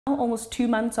Now, almost 2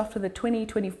 months after the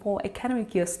 2024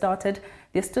 academic year started,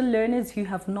 there are still learners who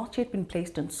have not yet been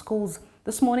placed in schools.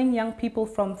 This morning, young people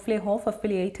from Fleurhof,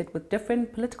 affiliated with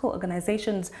different political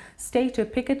organizations, stayed to a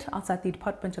picket outside the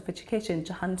Department of Education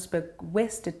Johannesburg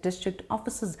West District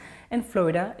offices in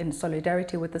Florida in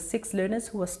solidarity with the 6 learners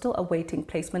who are still awaiting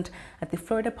placement at the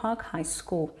Florida Park High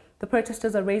School. The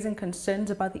protesters are raising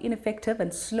concerns about the ineffective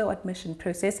and slow admission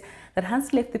process that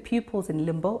has left the pupils in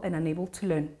limbo and unable to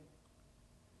learn.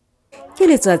 Ke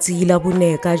letsatsi la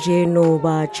bone ka jeno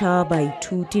batjha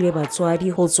baithuti le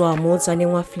batswadi go tswa mo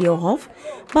tsaneng wa Fleurhof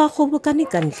ba gobokane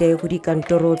ka ntle go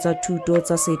dikantoro tsa thuto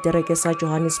tsa setereke sa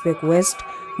Johannesburg West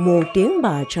mo teng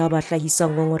batjha ba tlhahisa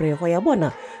ngongorego ya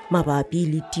bona mabapi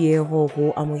le tiego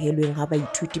go amohelweng ha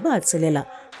baithuti ba tselela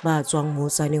ba tswang mo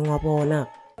tsaneng wa bona.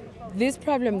 This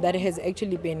problem that has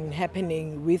actually been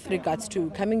happening with regards to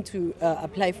coming to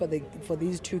apply for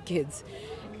these 2 kids,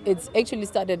 it's actually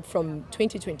started from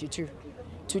 2022.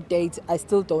 To date, I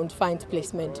still don't find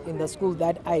placement in the school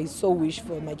that I so wish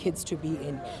for my kids to be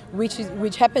in,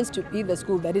 which happens to be the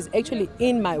school that is actually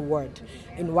in my ward,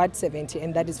 in Ward 70,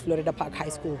 and that is Florida Park High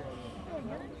School.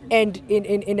 And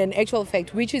in an actual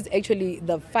fact, which is actually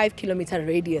the 5-kilometer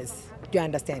radius. Do you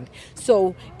understand?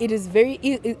 So it is very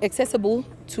accessible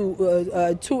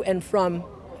to and from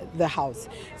the house.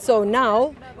 So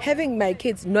now having my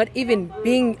kids not even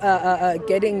being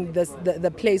getting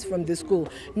the place from the school,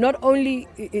 not only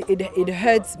it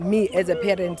hurts me as a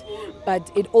parent, but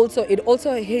it also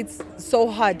hits so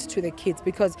hard to the kids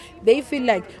because they feel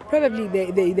like probably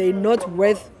they're not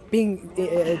worth being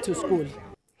to school.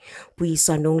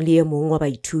 Puisanong le mong wa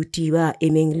baithuti ba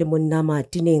emeng le monna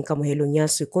matineng kamohelong ya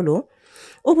sekolo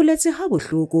o boletse ha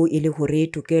bohloko e le hore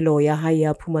tokelo ya hae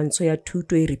ya phumantsho ya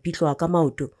thuto e ripitlwa ka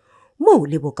maoto mo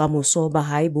le bokamoso ba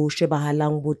hae bo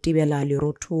shebahalang bo tebela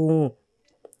lerothong.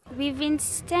 We've been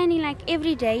standing like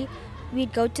every day.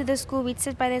 We'd go to the school, we'd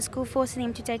sit by the school forcing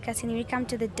them to take us, and then we'd come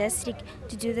to the district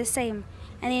to do the same.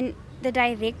 And then the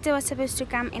director was supposed to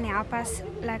come and help us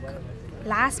like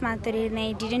last month already, and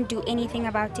they didn't do anything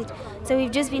about it. So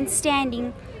we've just been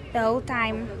standing the whole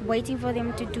time waiting for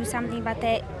them to do something, but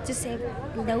they just have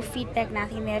no feedback,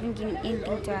 nothing. They haven't given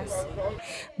anything to us.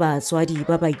 Batswadi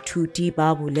ba baithuti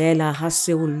ba bolela ha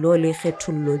seollo le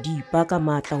kgethollo di ba ka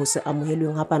matla ho se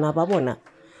amohelweng ha bana ba bona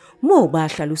mo ba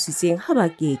hlalositseng ha ba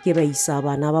ke ba isa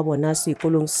bana ba bona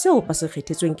sekolong seo ba se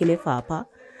kgethetsweng ke lefapha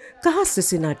ka ha se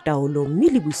sena taolo mme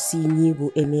le bosenyi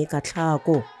bo eme ka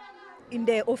tlhako. In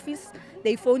their office,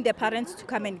 they phone their parents to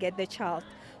come and get the child.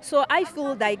 So I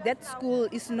feel like that school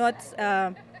is not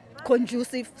a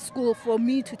conducive school for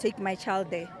me to take my child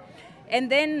there. And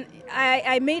then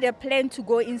I made a plan to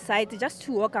go inside just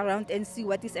to walk around and see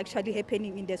what is actually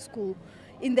happening in the school.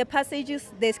 In the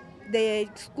passages, the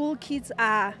school kids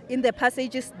are in the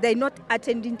passages, they're not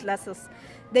attending classes.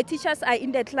 The teachers are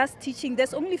in the class teaching,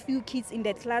 there's only few kids in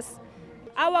the class.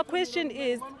 Our question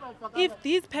is, if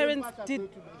these parents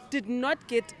did not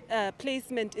get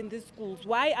placement in these schools,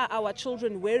 why are our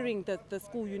children wearing the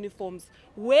school uniforms?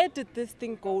 Where did this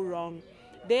thing go wrong?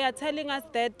 They are telling us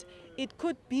that it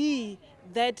could be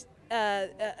that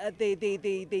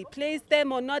they placed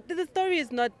them or not. The story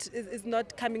is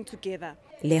not coming together.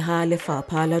 Le ha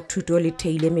lefapha la thuto le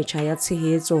theile metjha ya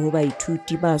tshehetso ho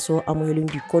baithuti ba so amohelweng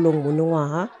dikolong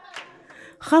monongwaha,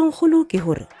 kgangkgolo ke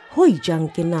hore ho ijang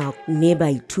ke nako ne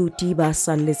baithuti ba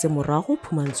salletse morago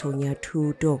phumantshong ya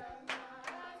thuto.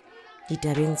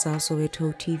 Ditabeng tsa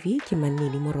Soweto TV ke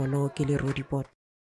Maneli Morolo ke le Rodiport.